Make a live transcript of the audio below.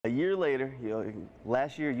year later,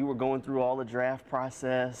 last year you were going through all the draft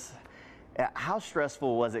process. How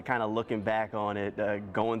stressful was it kind of looking back on it,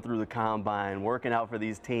 going through the combine, working out for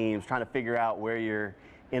these teams, trying to figure out where your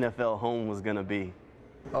NFL home was going to be?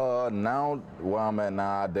 Now, where I'm at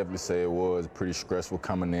now, I definitely say it was pretty stressful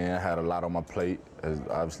coming in. I had a lot on my plate as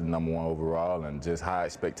obviously #1 overall and just high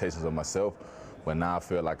expectations of myself. But now I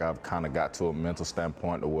feel like I've kind of got to a mental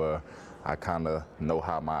standpoint to where I kind of know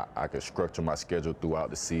how I can structure my schedule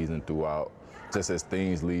throughout the season, just as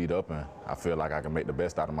things lead up, and I feel like I can make the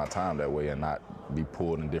best out of my time that way and not be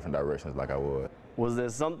pulled in different directions like I would. Was there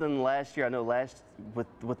something last year? I know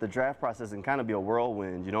with the draft process, it can kind of be a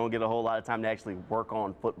whirlwind. You don't get a whole lot of time to actually work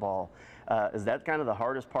on football. Is that kind of the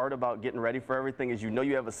hardest part about getting ready for everything? Is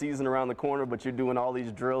you have a season around the corner, but you're doing all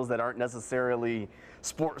these drills that aren't necessarily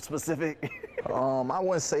sport specific? I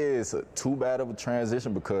wouldn't say it's too bad of a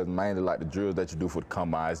transition because mainly like the drills that you do for the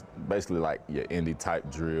combine is basically like your indie type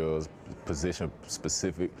drills, position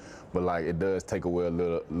specific. But like it does take away a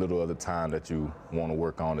little of the time that you want to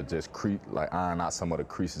work on to just iron out some of the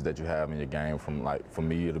creases that you have in your game. From like for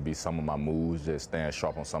me, it'll be some of my moves, just staying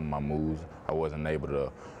sharp on some of my moves. I wasn't able to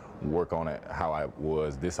work on it how I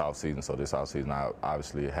was this offseason. So this offseason, I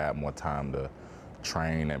obviously had more time to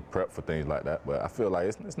train and prep for things like that. But I feel like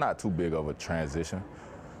it's not too big of a transition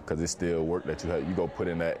because it's still work that you go put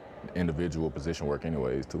in that individual position work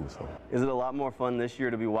anyways too. So is it a lot more fun this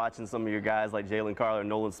year to be watching some of your guys like Jalen Carter or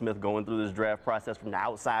Nolan Smith going through this draft process from the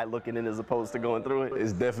outside looking in as opposed to going through it?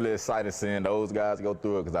 It's definitely exciting seeing those guys go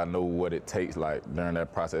through it because I know what it takes like during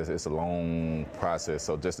that process. It's a long process,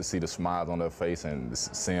 so just to see the smiles on their face and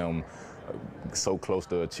see them so close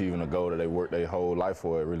to achieving a goal that they worked their whole life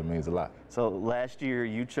for, it really means a lot. So last year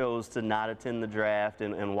you chose to not attend the draft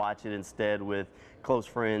and watch it instead with close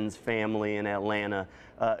friends, family in Atlanta.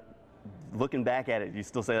 Looking back at it, do you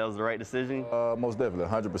still say that was the right decision? Most definitely,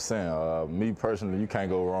 100%. Me personally, you can't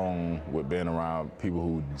go wrong with being around people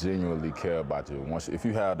who genuinely care about you. If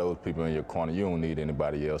you have those people in your corner, you don't need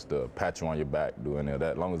anybody else to pat you on your back, do any of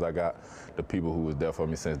that. As long as I got the people who was there for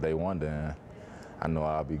me since day one, then I know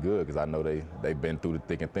I'll be good because I know they've been through the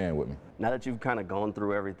thick and thin with me. Now that you've kind of gone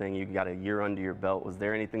through everything, you got a year under your belt, was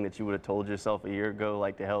there anything that you would have told yourself a year ago,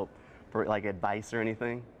 like to help, like advice or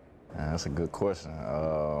anything? That's a good question.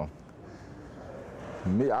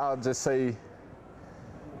 Me, I'll just say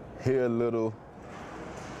hear a little,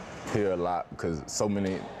 hear a lot, because so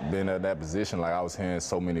many, being in that position, like I was hearing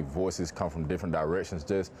so many voices come from different directions,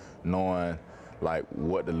 just knowing like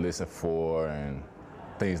what to listen for and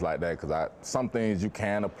things like that, because some things you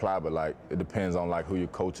can apply, but like it depends on like who your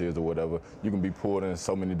coach is or whatever. You can be pulled in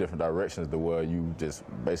so many different directions to where you just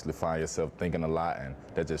basically find yourself thinking a lot, and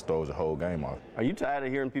that just throws your whole game off. Are you tired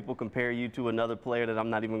of hearing people compare you to another player that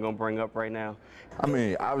I'm not even going to bring up right now? I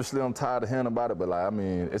mean, obviously I'm tired of hearing about it, but like, I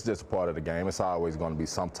mean, it's just a part of the game. It's always going to be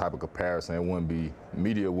some type of comparison.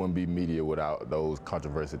 Media wouldn't be media without those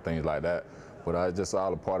controversial things like that. But it's just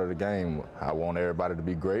all a part of the game. I want everybody to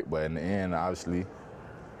be great, but in the end, obviously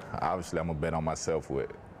I'm going to bet on myself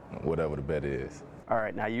with whatever the bet is. All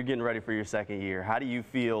right, now you're getting ready for your second year. How do you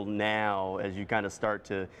feel now as you kind of start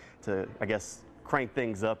to I guess, crank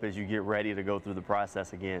things up as you get ready to go through the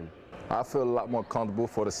process again? I feel a lot more comfortable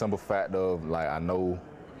for the simple fact of, like, I know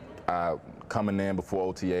coming in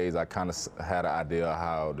before OTAs, I kind of had an idea of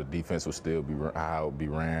how the defense would still be, how it would be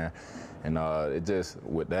ran. And it just,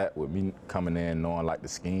 with me coming in, knowing like the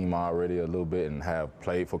scheme already a little bit and have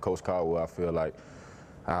played for Coach Caldwell, I feel like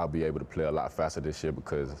I'll be able to play a lot faster this year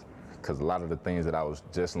because a lot of the things that I was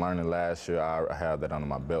just learning last year, I have that under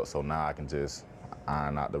my belt, so now I can just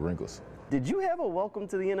iron out the wrinkles. Did you have a welcome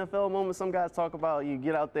to the NFL moment? Some guys talk about you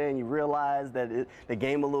get out there and you realize that the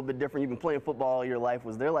game a little bit different. You've been playing football all your life.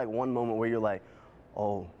 Was there like one moment where you're like,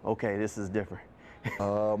 oh, okay, this is different?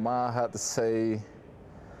 I have to say,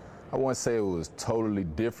 I wouldn't say it was totally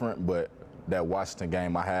different, but that Washington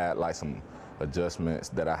game, I had like some adjustments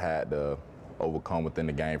that I had to overcome within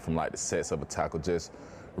the game from like the sets of a tackle, just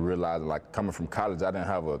realizing like coming from college, I didn't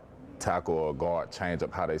have a tackle or a guard change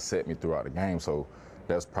up how they set me throughout the game. So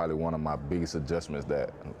that's probably one of my biggest adjustments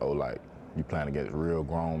that, like you playing against real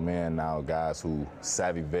grown men now, guys who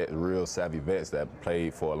real savvy vets that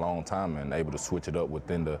played for a long time and able to switch it up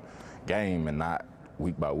within the game and not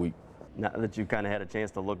week by week. Now that you kind of had a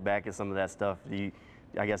chance to look back at some of that stuff,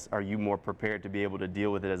 I guess, are you more prepared to be able to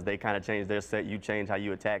deal with it as they kind of change their set, you change how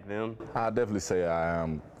you attack them? I definitely say I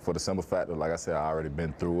am, for the simple fact that, like I said, I already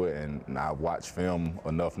been through it and I watch film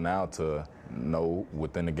enough now to know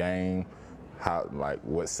within the game how, like,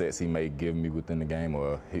 what sets he may give me within the game,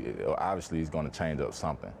 or obviously he's going to change up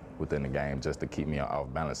something within the game just to keep me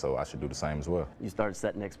off balance, so I should do the same as well. You start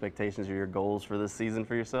setting expectations or your goals for this season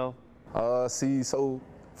for yourself? So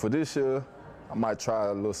for this year, I might try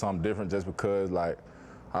a little something different just because, like,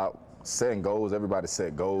 setting goals, everybody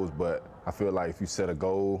set goals, but I feel like if you set a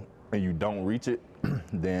goal and you don't reach it,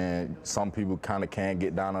 then some people kind of can't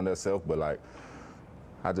get down on themselves, but like,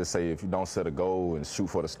 I just say if you don't set a goal and shoot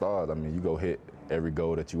for the stars, I mean, you go hit every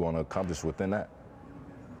goal that you want to accomplish within that.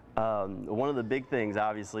 One of the big things,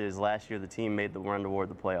 obviously, is last year the team made the run toward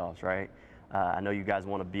the playoffs, right? I know you guys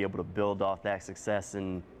want to be able to build off that success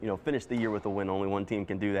and, you know, finish the year with a win. Only one team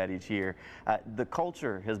can do that each year. The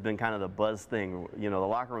culture has been kind of the buzz thing. You know, the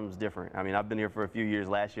locker room is different. I mean, I've been here for a few years.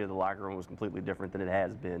 Last year, the locker room was completely different than it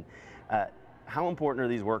has been. How important are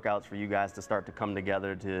these workouts for you guys to start to come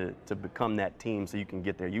together to become that team so you can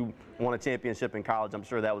get there? You won a championship in college. I'm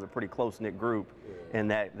sure that was a pretty close-knit group,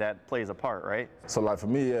 and that plays a part, right? So, like, for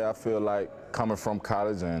me, yeah, I feel like coming from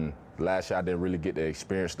college, and last year I didn't really get to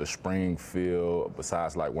experience the spring feel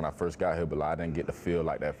besides, like, when I first got here, but like, I didn't get to feel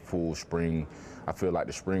like that full spring. I feel like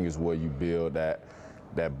the spring is where you build that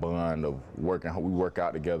bond of working. We work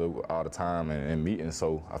out together all the time and meeting,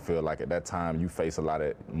 so I feel like at that time you face a lot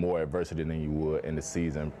of more adversity than you would in the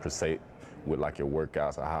season per se with, like, your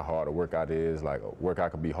workouts or how hard a workout is. Like, a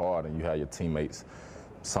workout can be hard and you have your teammates,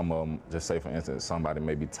 some of them, just say for instance, somebody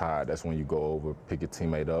may be tired. That's when you go over, pick your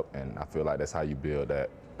teammate up, and I feel like that's how you build that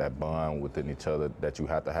bond within each other that you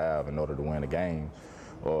have to have in order to win a game,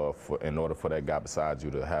 or in order for that guy beside you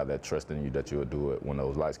to have that trust in you that you'll do it when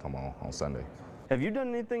those lights come on Sunday. Have you done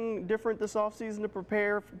anything different this offseason to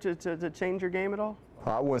prepare to change your game at all?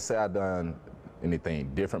 I wouldn't say I've done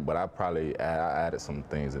anything different, but I added some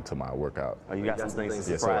things into my workout. Oh, you got some things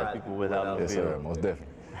to surprise people with out in the field? Yes, sir, most definitely.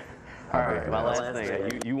 All right, my last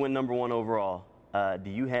thing. You win #1 overall. Do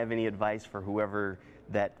you have any advice for whoever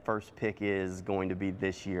that first pick is going to be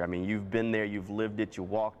this year? I mean, you've been there, you've lived it, you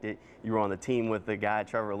walked it. You were on the team with the guy,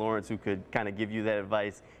 Trevor Lawrence, who could kind of give you that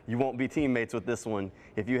advice. You won't be teammates with this one.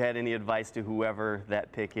 If you had any advice to whoever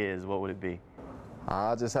that pick is, what would it be?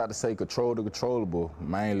 I just have to say control the controllable.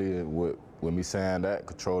 Mainly with me saying that,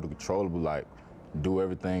 control the controllable, like, do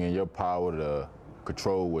everything in your power to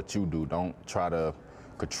control what you do. Don't try to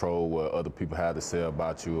control what other people have to say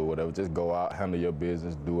about you or whatever. Just go out, handle your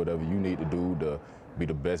business, do whatever you need to do to be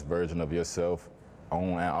the best version of yourself on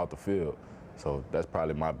and out the field. So that's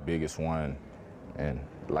probably my biggest one. And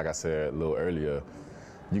like I said a little earlier,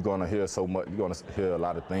 you're gonna hear so much, you're gonna hear a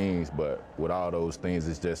lot of things, but with all those things,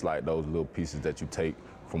 it's just like those little pieces that you take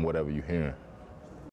from whatever you're hearing.